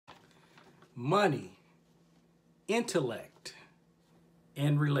Money, Intellect,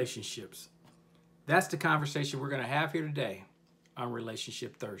 and Relationships. That's the conversation we're going to have here today on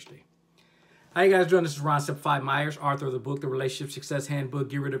Relationship Thursday. How you guys doing? This is Ron Simplified Myers, author of the book, The Relationship Success Handbook.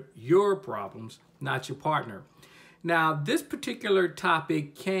 Get rid of your problems, not your partner. Now, this particular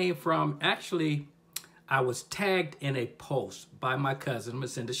topic came from, actually, I was tagged in a post by my cousin. I'm going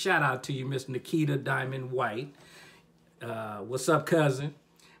to send a shout out to you, Miss Nikita Diamond White. What's up, cousin?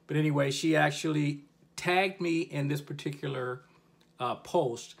 But anyway, she actually tagged me in this particular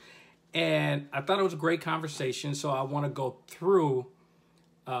post. And I thought it was a great conversation, so I want to go through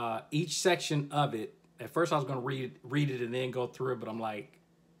each section of it. At first, I was going to read it and then go through it, but I'm like,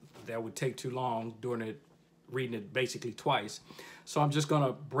 that would take too long reading it basically twice. So I'm just going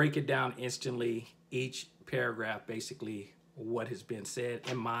to break it down instantly, each paragraph, basically what has been said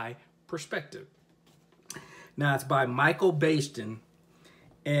in my perspective. Now, it's by Michael Baston,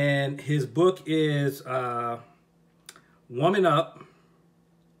 and his book is Woman Up,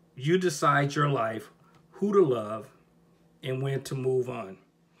 You Decide Your Life, Who to Love, and When to Move On.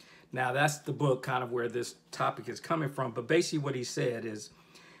 Now, that's the book kind of where this topic is coming from. But basically what he said is,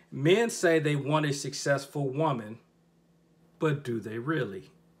 men say they want a successful woman, but do they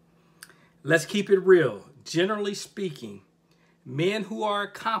really? Let's keep it real. Generally speaking, men who are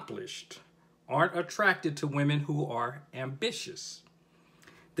accomplished aren't attracted to women who are ambitious.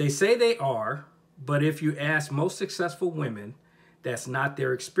 They say they are, but if you ask most successful women, that's not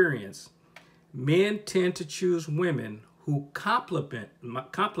their experience. Men tend to choose women who compliment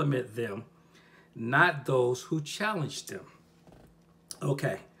them, not those who challenge them.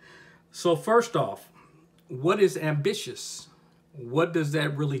 Okay, so first off, what is ambitious? What does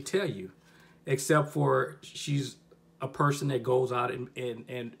that really tell you? Except for she's a person that goes out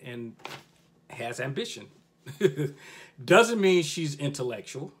and has ambition. Doesn't mean she's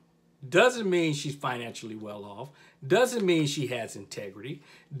intellectual. Doesn't mean she's financially well off. Doesn't mean she has integrity.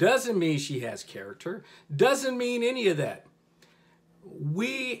 Doesn't mean she has character. Doesn't mean any of that.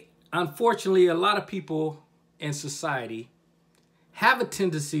 Unfortunately, a lot of people in society have a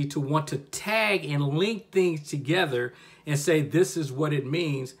tendency to want to tag and link things together and say this is what it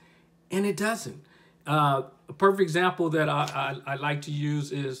means, and it doesn't. A perfect example that I like to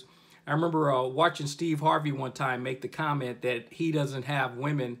use is, I remember watching Steve Harvey one time make the comment that he doesn't have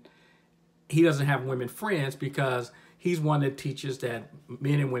women friends because he's one that teaches that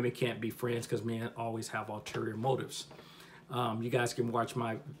men and women can't be friends because men always have ulterior motives. You guys can watch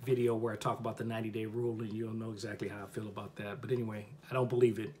my video where I talk about the 90-day rule and you'll know exactly how I feel about that. But anyway, I don't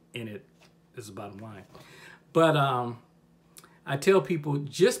believe in it is the bottom line. But I tell people,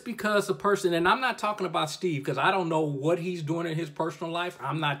 just because a person, and I'm not talking about Steve because I don't know what he's doing in his personal life.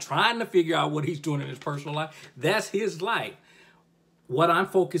 I'm not trying to figure out what he's doing in his personal life. That's his life. What I'm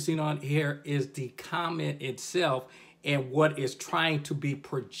focusing on here is the comment itself and what is trying to be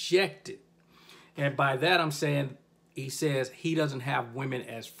projected. And by that, I'm saying, he says he doesn't have women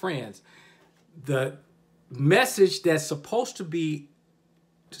as friends. The message that's supposed to be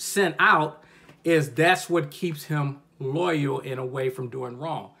sent out is that's what keeps him loyal and away from doing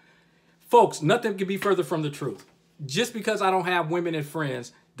wrong. Folks, nothing can be further from the truth. Just because I don't have women as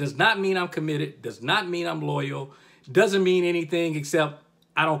friends does not mean I'm committed, does not mean I'm loyal, doesn't mean anything except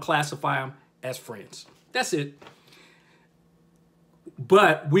I don't classify them as friends. That's it.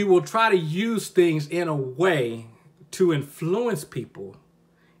 But we will try to use things in a way to influence people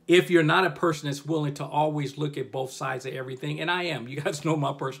if you're not a person that's willing to always look at both sides of everything. And I am. You guys know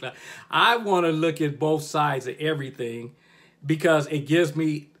my personality. I want to look at both sides of everything because it gives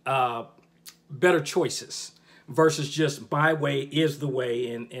me better choices versus just my way is the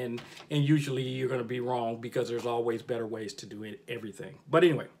way. And usually you're going to be wrong because there's always better ways to do everything. But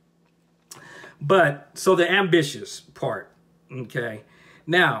anyway, so the ambitious part, okay.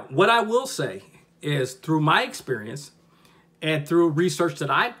 Now, what I will say is through my experience and through research that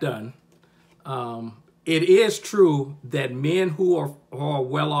I've done, it is true that men who are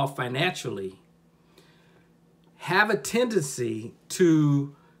well off financially have a tendency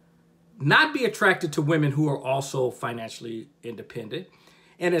to not be attracted to women who are also financially independent.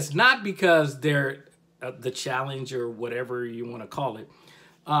 And it's not because they're the challenge or whatever you want to call it.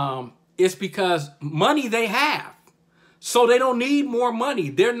 It's because money they have. So they don't need more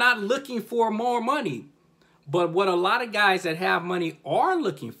money. They're not looking for more money. But what a lot of guys that have money are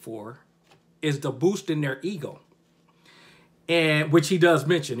looking for is the boost in their ego. And which he does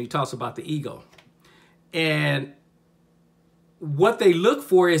mention. He talks about the ego. And what they look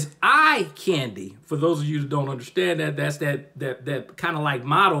for is eye candy. For those of you that don't understand that, that's that kind of like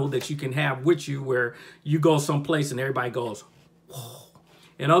model that you can have with you where you go someplace and everybody goes, whoa.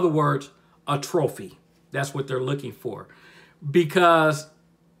 In other words, a trophy. That's what they're looking for, because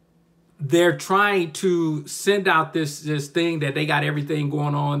they're trying to send out this thing that they got everything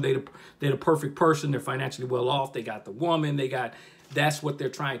going on. They're the perfect person. They're financially well off. They got the woman. That's what they're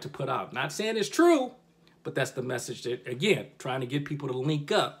trying to put out. Not saying it's true, but that's the message that, again, trying to get people to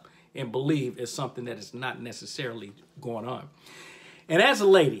link up and believe is something that is not necessarily going on. And as a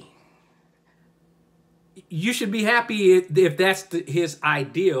lady, you should be happy if that's his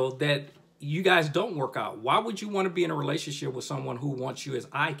ideal, that you guys don't work out. Why would you want to be in a relationship with someone who wants you as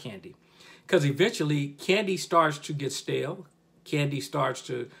eye candy? Because eventually candy starts to get stale. Candy starts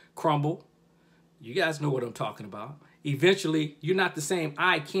to crumble. You guys know what I'm talking about. Eventually, you're not the same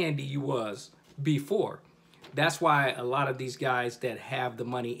eye candy you was before. That's why a lot of these guys that have the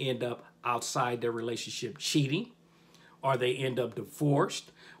money end up outside their relationship cheating, or they end up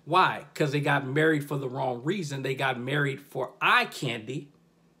divorced. Why? Because they got married for the wrong reason. They got married for eye candy.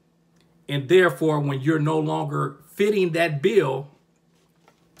 And therefore, when you're no longer fitting that bill,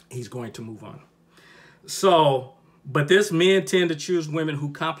 he's going to move on. So, but this men tend to choose women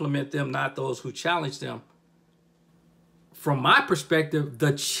who compliment them, not those who challenge them. From my perspective,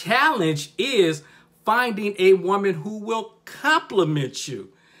 the challenge is finding a woman who will compliment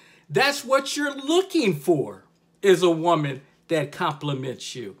you. That's what you're looking for, is a woman that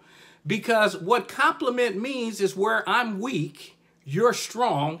compliments you. Because what compliment means is where I'm weak, you're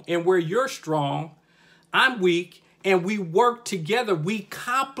strong, and where you're strong, I'm weak, and we work together. We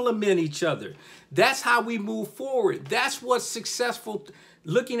complement each other. That's how we move forward. That's what's successful.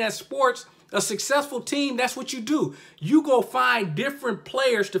 Looking at sports, a successful team, that's what you do. You go find different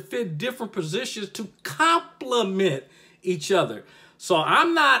players to fit different positions to complement each other. So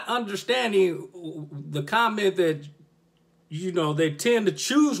I'm not understanding the comment that, you know, they tend to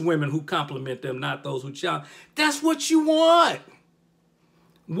choose women who compliment them, not those who challenge. That's what you want.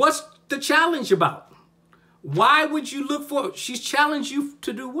 What's the challenge about? Why would you look for, she's challenged you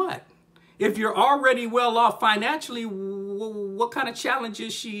to do what? If you're already well off financially, what kind of challenge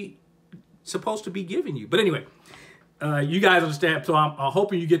is she supposed to be giving you? But anyway, you guys understand. So I'm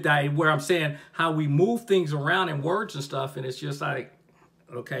hoping you get that, where I'm saying how we move things around in words and stuff. And it's just like,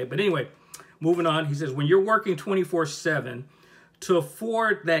 okay. But anyway, moving on. He says, when you're working 24/7 to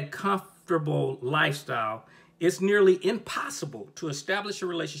afford that comfortable lifestyle, it's nearly impossible to establish a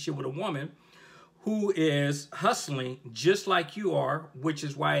relationship with a woman who is hustling just like you are, which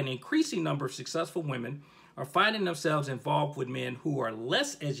is why an increasing number of successful women are finding themselves involved with men who are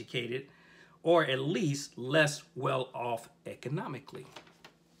less educated or at least less well off economically.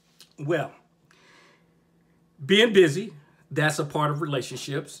 Well, being busy, that's a part of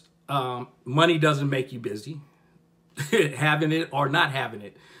relationships. Money doesn't make you busy. Having it or not having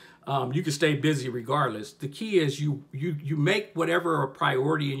it. You can stay busy regardless. The key is you make whatever a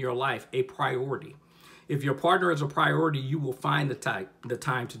priority in your life a priority. If your partner is a priority, you will find the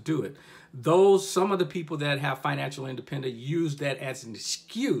time to do it. Some of the people that have financial independence use that as an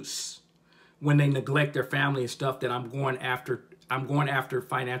excuse when they neglect their family and stuff, that I'm going after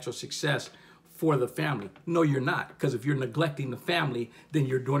financial success for the family. No, you're not. Because if you're neglecting the family, then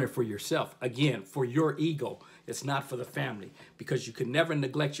you're doing it for yourself. Again, for your ego. It's not for the family, because you can never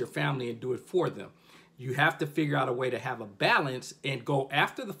neglect your family and do it for them. You have to figure out a way to have a balance and go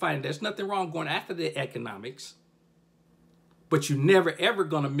after the finance. There's nothing wrong going after the economics, but you're never, ever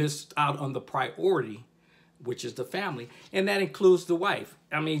going to miss out on the priority, which is the family. And that includes the wife.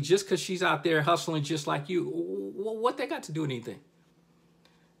 I mean, just because she's out there hustling just like you, what they got to do with anything?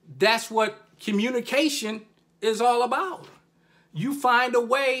 That's what communication is all about. You find a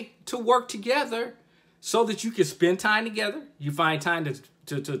way to work together so that you can spend time together. You find time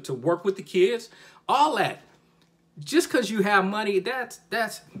to work with the kids. All that. Just because you have money, that's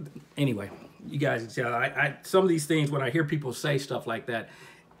anyway. You guys can tell. Some of these things, when I hear people say stuff like that,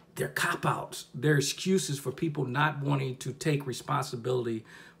 they're cop-outs. They're excuses for people not wanting to take responsibility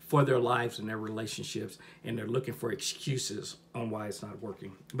for their lives and their relationships, and they're looking for excuses on why it's not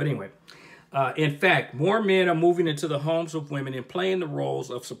working. But anyway, in fact, more men are moving into the homes of women and playing the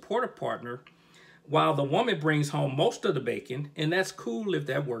roles of supportive partner, while the woman brings home most of the bacon, and that's cool if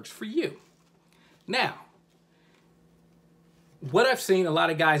that works for you. Now, what I've seen, a lot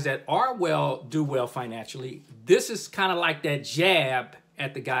of guys that do well financially, this is kind of like that jab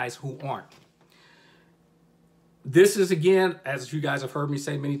at the guys who aren't. This is, again, as you guys have heard me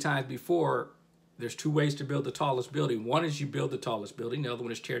say many times before, there's two ways to build the tallest building. One is you build the tallest building. The other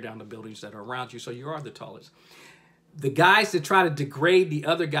one is tear down the buildings that are around you so you are the tallest. The guys that try to degrade the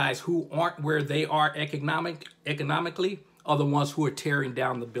other guys who aren't where they are economically are the ones who are tearing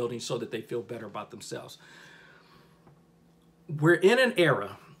down the building so that they feel better about themselves. We're in an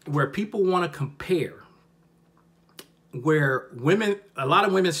era where people want to compare, where a lot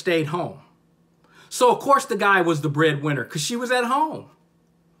of women stayed home. So of course the guy was the breadwinner because she was at home.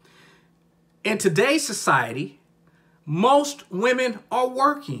 In today's society, most women are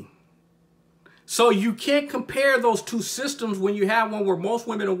working. So you can't compare those two systems when you have one where most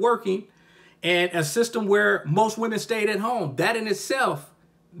women are working and a system where most women stayed at home. That in itself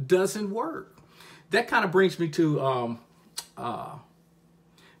doesn't work. That kind of brings me to,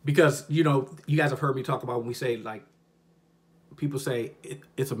 because, you know, you guys have heard me talk about when we say, like, people say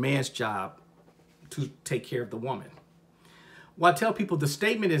it's a man's job to take care of the woman. Well, I tell people the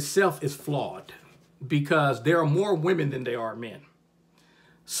statement itself is flawed because there are more women than there are men.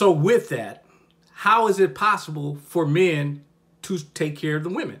 So with that, how is it possible for men to take care of the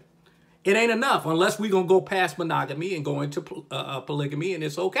women? It ain't enough unless we're going to go past monogamy and go into polygamy, and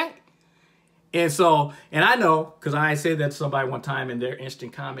it's okay. And so, and I know, because I said that to somebody one time and their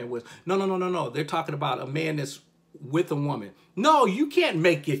instant comment was, no. They're talking about a man that's with a woman. No, you can't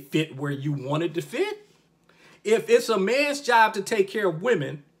make it fit where you want it to fit. If it's a man's job to take care of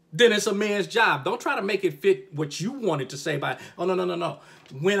women, then it's a man's job. Don't try to make it fit what you want it to say by, oh, no.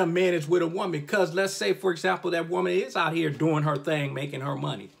 When a man is with a woman, because let's say, for example, that woman is out here doing her thing, making her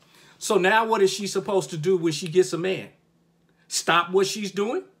money. So now what is she supposed to do when she gets a man? Stop what she's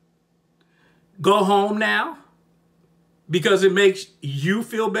doing? Go home now? Because it makes you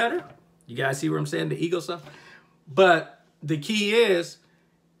feel better? You guys see what I'm saying? The ego stuff? But the key is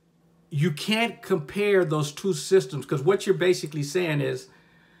you can't compare those two systems, because what you're basically saying is,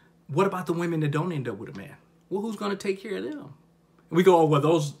 what about the women that don't end up with a man? Well, who's going to take care of them? And we go, oh, well,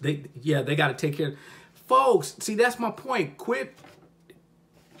 those, they got to take care. Folks, see, that's my point. Quit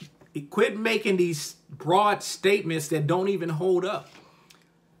making these broad statements that don't even hold up.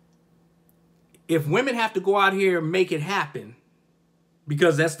 If women have to go out here and make it happen,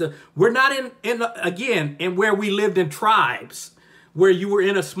 because we're not in where we lived in tribes, where you were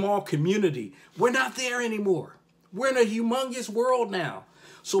in a small community. We're not there anymore. We're in a humongous world now.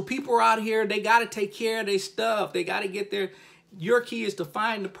 So people are out here, they got to take care of their stuff. They got to get there. Your key is to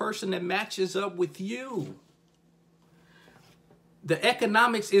find the person that matches up with you. The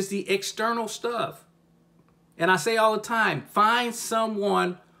economics is the external stuff. And I say all the time, find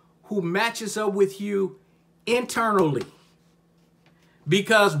someone who matches up with you internally.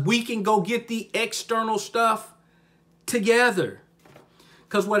 Because we can go get the external stuff together.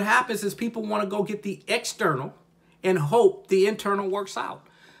 Because what happens is people want to go get the external and hope the internal works out.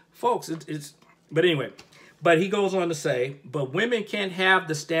 Folks, but anyway, but he goes on to say, but women can't have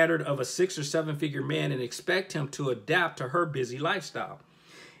the standard of a 6 or 7 figure man and expect him to adapt to her busy lifestyle.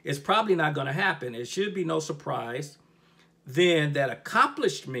 It's probably not going to happen. It should be no surprise then that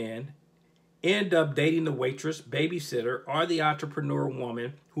accomplished men end up dating the waitress, babysitter, or the entrepreneur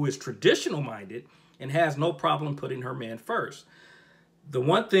woman who is traditional minded and has no problem putting her man first. The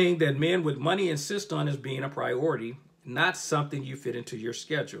one thing that men with money insist on is being a priority, not something you fit into your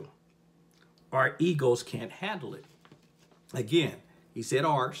schedule. Our egos can't handle it. Again, he said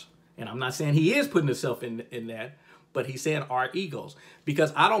ours, and I'm not saying he is putting himself in that, but he's saying our egos.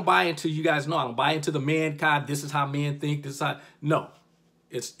 Because I don't buy into, you guys know, I don't buy into the mankind, this is how men think, this is how, no,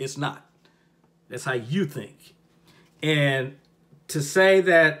 it's not. That's how you think. And to say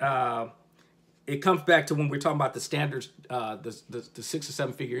that it comes back to when we're talking about the standards, the 6 or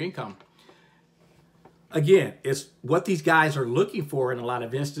 7 figure income. Again, it's what these guys are looking for in a lot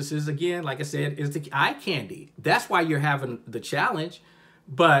of instances. Again, like I said, is the eye candy. That's why you're having the challenge.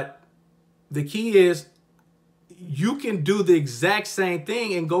 But the key is you can do the exact same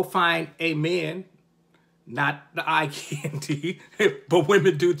thing and go find a man, not the eye candy, but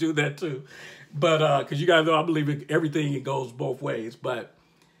women do that too. But because you guys know I believe in everything, it goes both ways. But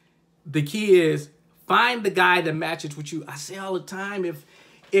the key is find the guy that matches with you. I say all the time,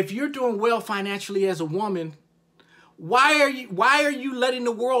 if you're doing well financially as a woman, why are you letting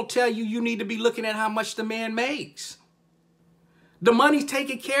the world tell you you need to be looking at how much the man makes? The money's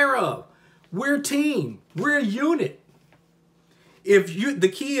taken care of. We're a team. We're a unit.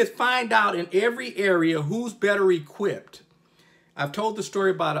 The key is find out in every area who's better equipped. I've told the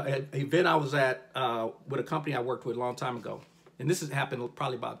story about an event I was at with a company I worked with a long time ago. And this has happened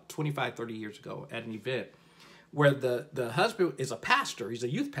probably about 25, 30 years ago at an event where the husband is a pastor. He's a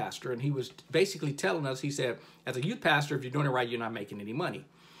youth pastor. And he was basically telling us, he said, as a youth pastor, if you're doing it right, you're not making any money.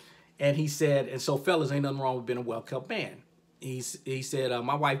 And he said, and so fellas, ain't nothing wrong with being a well-kept man. He said,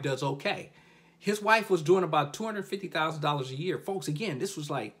 my wife does okay. His wife was doing about $250,000 a year. Folks, again, this was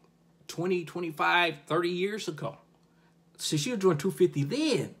like 20, 25, 30 years ago. So she was doing $250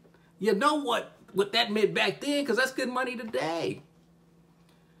 then. You know what that meant back then, because that's good money today.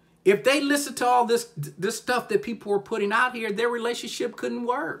 If they listened to all this stuff that people were putting out here, their relationship couldn't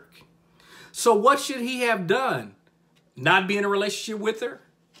work. So what should he have done? Not be in a relationship with her?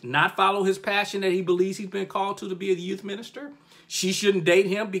 Not follow his passion that he believes he's been called to be a youth minister? She shouldn't date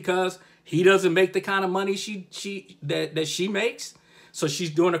him because he doesn't make the kind of money that she makes? So she's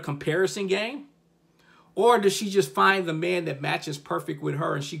doing a comparison game? Or does she just find the man that matches perfect with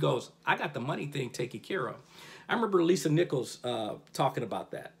her and she goes, I got the money thing taken care of? I remember Lisa Nichols talking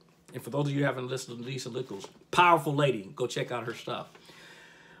about that. And for those of you who haven't listened to Lisa Nichols, powerful lady, go check out her stuff.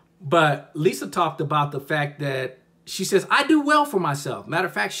 But Lisa talked about the fact that she says, I do well for myself. Matter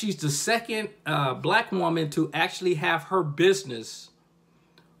of fact, she's the second black woman to actually have her business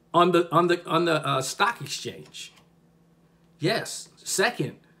on the stock exchange. Yes,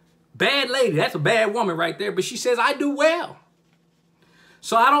 second. Bad lady. That's a bad woman right there. But she says, I do well.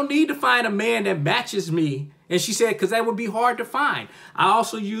 So I don't need to find a man that matches me. And she said, because that would be hard to find. I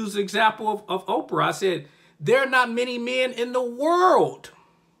also used the example of Oprah. I said, there are not many men in the world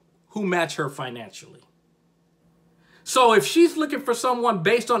who match her financially. So if she's looking for someone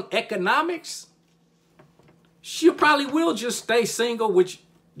based on economics, she probably will just stay single, which,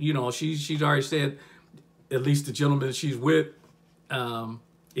 you know, she's already said, at least the gentleman that she's with,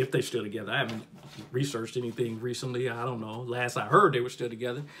 if they're still together. I haven't researched anything recently. I don't know. Last I heard, they were still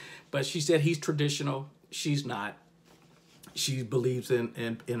together. But she said he's traditional. She's not. She believes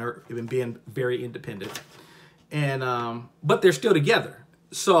in being very independent. And but they're still together.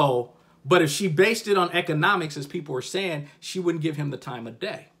 So, but if she based it on economics, as people were saying, she wouldn't give him the time of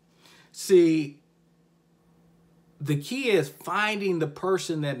day. See, the key is finding the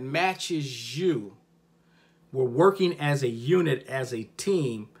person that matches you. We're working as a unit, as a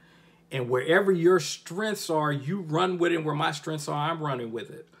team, and wherever your strengths are, you run with it. And where my strengths are, I'm running with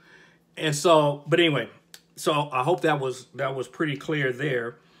it. And so, but anyway, so I hope that was pretty clear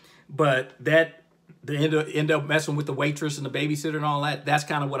there. But that end up messing with the waitress and the babysitter and all that. That's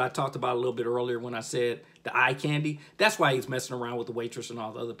kind of what I talked about a little bit earlier when I said the eye candy. That's why he's messing around with the waitress and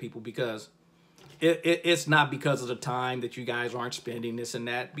all the other people, because it's not because of the time that you guys aren't spending this and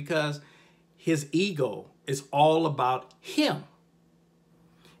that, because his ego is all about him.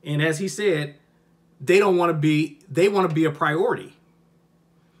 And as he said, they want to be a priority.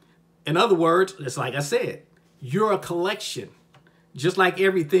 In other words, it's like I said, you're a collection, just like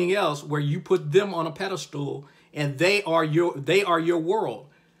everything else, where you put them on a pedestal and they are your world.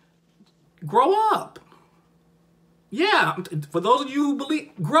 Grow up. Yeah, for those of you who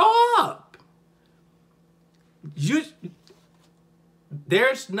believe, grow up.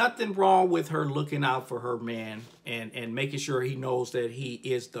 There's nothing wrong with her looking out for her man and making sure he knows that he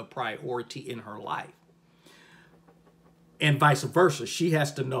is the priority in her life. And vice versa. She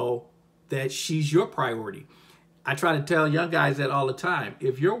has to know that she's your priority. I try to tell young guys that all the time.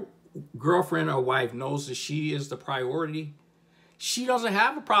 If your girlfriend or wife knows that she is the priority, she doesn't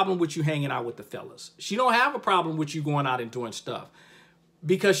have a problem with you hanging out with the fellas. She don't have a problem with you going out and doing stuff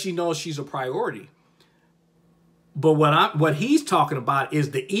because she knows she's a priority. But what he's talking about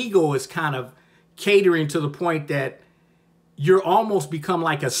is the ego is kind of catering to the point that you're almost become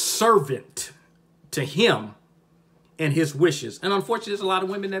like a servant to him and his wishes. And unfortunately, there's a lot of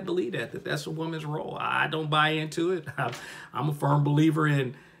women that believe that that's a woman's role. I don't buy into it. I'm a firm believer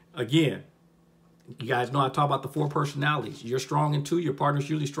in, again, you guys know I talk about the 4 personalities. You're strong in 2, your partner's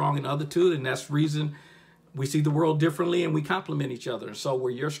usually strong in the other 2, and that's the reason we see the world differently and we complement each other. And so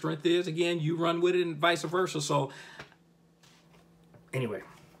where your strength is, again, you run with it and vice versa. So anyway,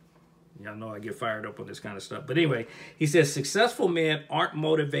 y'all know I get fired up on this kind of stuff. But anyway, he says successful men aren't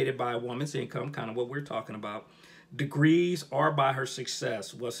motivated by a woman's income, kind of what we're talking about. Degrees are by her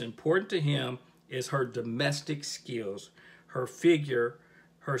success. What's important to him is her domestic skills, her figure,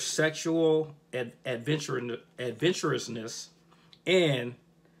 her sexual adventurousness, and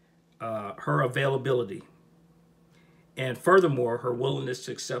her availability. And furthermore, her willingness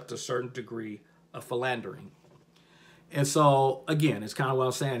to accept a certain degree of philandering. And so, again, it's kind of what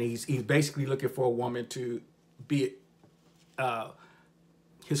I'm saying. He's basically looking for a woman to be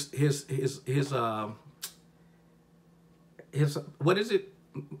his what is it?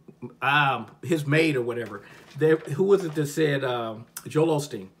 His maid or whatever. Who was it that said, Joel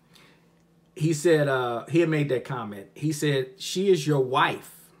Osteen? He said, he had made that comment. He said, she is your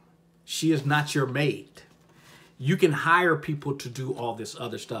wife. She is not your maid. You can hire people to do all this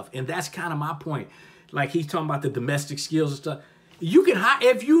other stuff. And that's kind of my point. Like he's talking about the domestic skills and stuff. You can hire,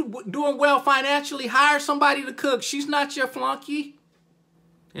 if you doing well financially, hire somebody to cook. She's not your flunky.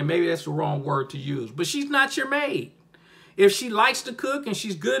 And maybe that's the wrong word to use, but she's not your maid. If she likes to cook and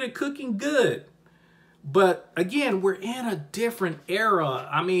she's good at cooking, good. But again, we're in a different era.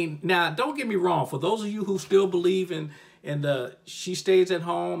 I mean, now don't get me wrong. For those of you who still believe in she stays at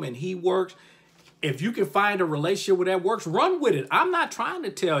home and he works, if you can find a relationship where that works, run with it. I'm not trying to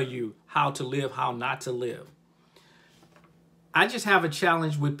tell you how to live, how not to live. I just have a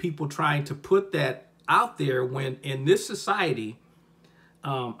challenge with people trying to put that out there when in this society,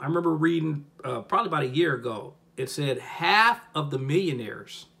 I remember reading probably about a year ago, it said half of the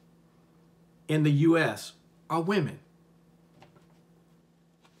millionaires in the U.S. are women.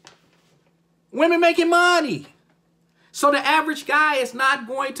 Women making money. So the average guy is not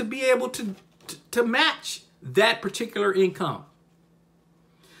going to be able to match that particular income.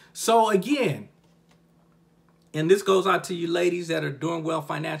 So again, and this goes out to you ladies that are doing well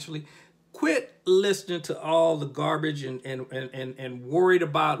financially, quit listening to all the garbage and worried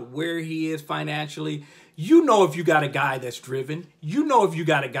about where he is financially. You know if you got a guy that's driven. You know if you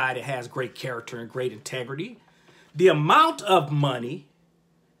got a guy that has great character and great integrity. The amount of money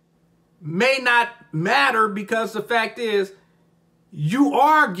may not matter because the fact is you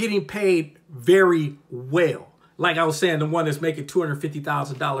are getting paid very well. Like I was saying, the one that's making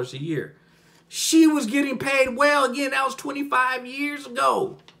 $250,000 a year. She was getting paid well. Again, that was 25 years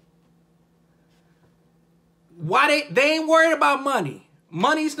ago. Why they ain't worried about money.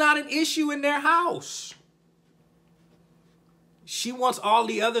 Money's not an issue in their house. She wants all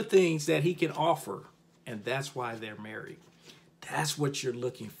the other things that he can offer, and that's why they're married. That's what you're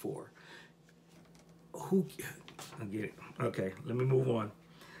looking for. I get it. Okay, let me move on.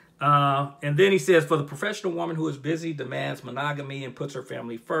 And then he says, for the professional woman who is busy, demands monogamy, and puts her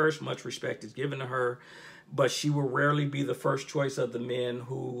family first, much respect is given to her, but she will rarely be the first choice of the men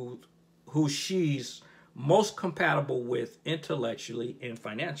who she's most compatible with intellectually and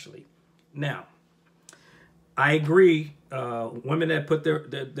financially. Now, I agree. Women that put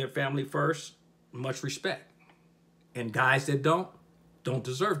their family first, much respect. And guys that don't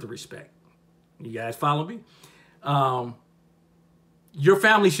deserve the respect. You guys follow me? Your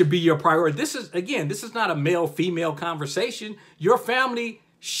family should be your priority. This is not a male-female conversation. Your family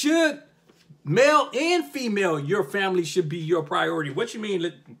should, male and female, your family should be your priority. What you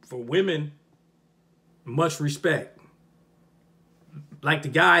mean for women, much respect. Like the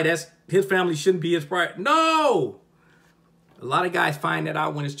guy, his family shouldn't be his priority. No! A lot of guys find that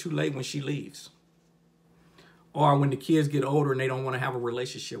out when it's too late when she leaves. Or when the kids get older and they don't want to have a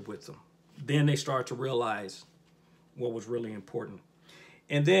relationship with them. Then they start to realize what was really important.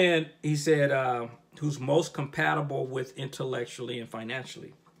 And then he said, who's most compatible with intellectually and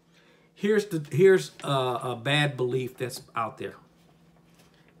financially. Here's a bad belief that's out there.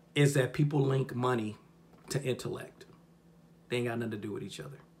 Is that people link money to intellect. They ain't got nothing to do with each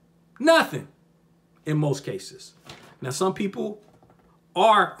other. Nothing in most cases. Now, some people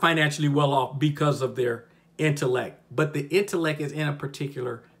are financially well off because of their intellect, but the intellect is in a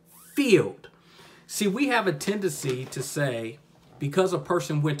particular field. See, we have a tendency to say, because a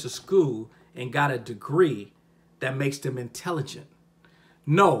person went to school and got a degree, that makes them intelligent.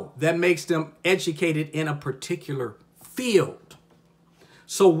 No, that makes them educated in a particular field.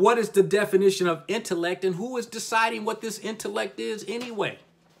 So what is the definition of intellect, and who is deciding what this intellect is anyway?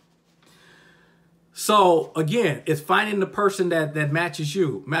 So again, it's finding the person that matches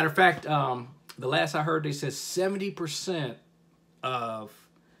you. Matter of fact, the last I heard, they said 70% of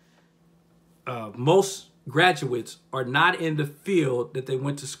most graduates are not in the field that they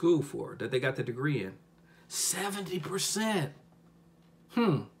went to school for, that they got the degree in. 70%.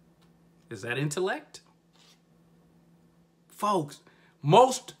 Is that intellect? Folks,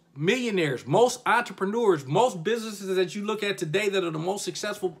 most millionaires, most entrepreneurs, most businesses that you look at today that are the most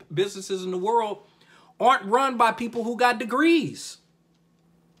successful businesses in the world aren't run by people who got degrees.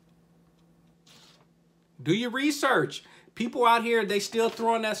 Do your research. People out here, they still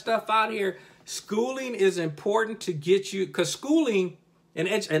throwing that stuff out here. Schooling is important to get you, because schooling, and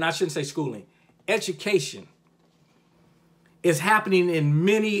I shouldn't say schooling, education is happening in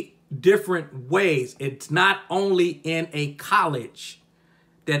many different ways. It's not only in a college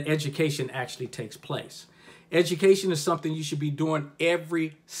that education actually takes place. Education is something you should be doing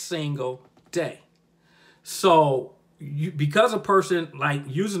every single day. So because a person, like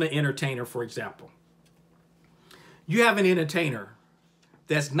using an entertainer, for example, you have an entertainer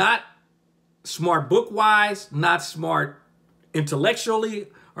that's not smart book-wise, not smart intellectually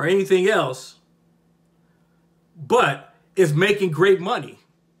or anything else, but is making great money.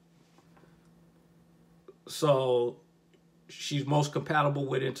 So she's most compatible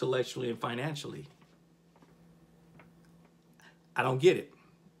with intellectually and financially. I don't get it.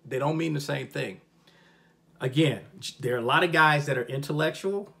 They don't mean the same thing. Again, there are a lot of guys that are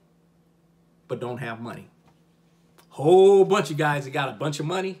intellectual, but don't have money. Whole bunch of guys that got a bunch of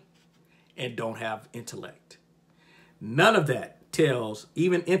money and don't have intellect. None of that tells,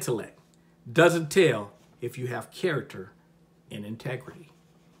 even intellect, doesn't tell if you have character and integrity.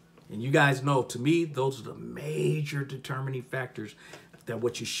 And you guys know, to me, those are the major determining factors that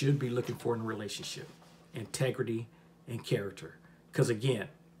what you should be looking for in a relationship. Integrity and character. Because again,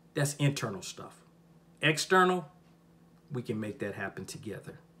 that's internal stuff. External, we can make that happen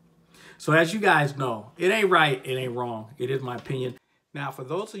together. So as you guys know, it ain't right, it ain't wrong. It is my opinion. Now, for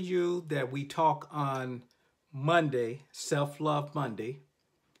those of you that we talk on Monday, Self-Love Monday,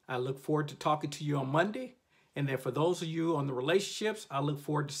 I look forward to talking to you on Monday. And then for those of you on the relationships, I look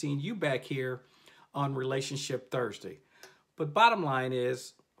forward to seeing you back here on Relationship Thursday. But bottom line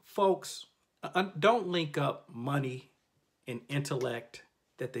is, folks, don't link up money and intellect,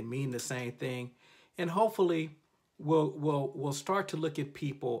 that they mean the same thing. And hopefully we'll start to look at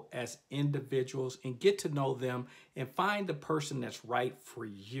people as individuals and get to know them and find the person that's right for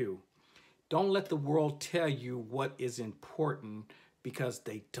you. Don't let the world tell you what is important because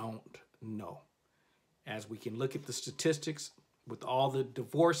they don't know. As we can look at the statistics with all the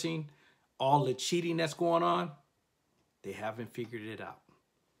divorcing, all the cheating that's going on, they haven't figured it out.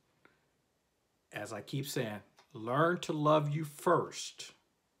 As I keep saying, learn to love you first.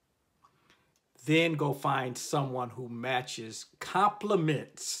 Then go find someone who matches,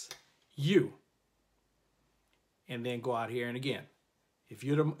 complements you. And then go out here and again, if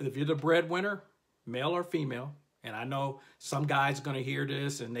you're the breadwinner, male or female, and I know some guys are going to hear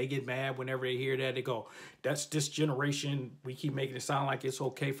this and they get mad whenever they hear that. They go, that's this generation. We keep making it sound like it's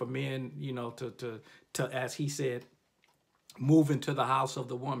okay for men, you know, to as he said, move into the house of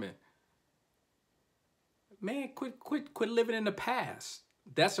the woman. Man, quit living in the past.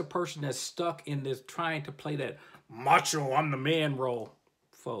 That's a person that's stuck in this trying to play that macho, I'm the man role.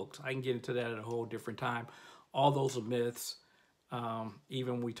 Folks, I can get into that at a whole different time. All those are myths.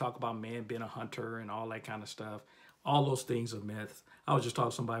 Even when we talk about man being a hunter and all that kind of stuff, all those things are myths. I was just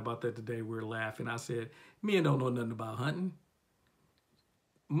talking to somebody about that today. We were laughing. I said, men don't know nothing about hunting.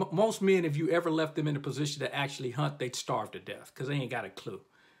 Most men, if you ever left them in a position to actually hunt, they'd starve to death because they ain't got a clue.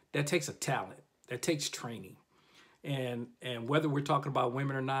 That takes a talent. That takes training. And whether we're talking about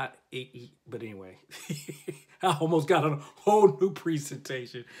women or not, but anyway, I almost got a whole new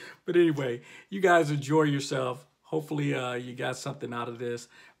presentation. But anyway, you guys enjoy yourself. Hopefully you got something out of this.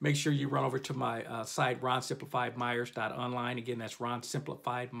 Make sure you run over to my site, ronsimplifiedmyers.online. Again, that's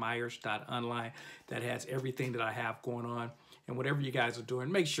ronsimplifiedmyers.online. That has everything that I have going on. And whatever you guys are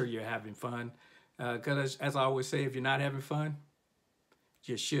doing, make sure you're having fun. Because as I always say, if you're not having fun,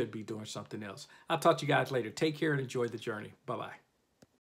 you should be doing something else. I'll talk to you guys later. Take care and enjoy the journey. Bye-bye.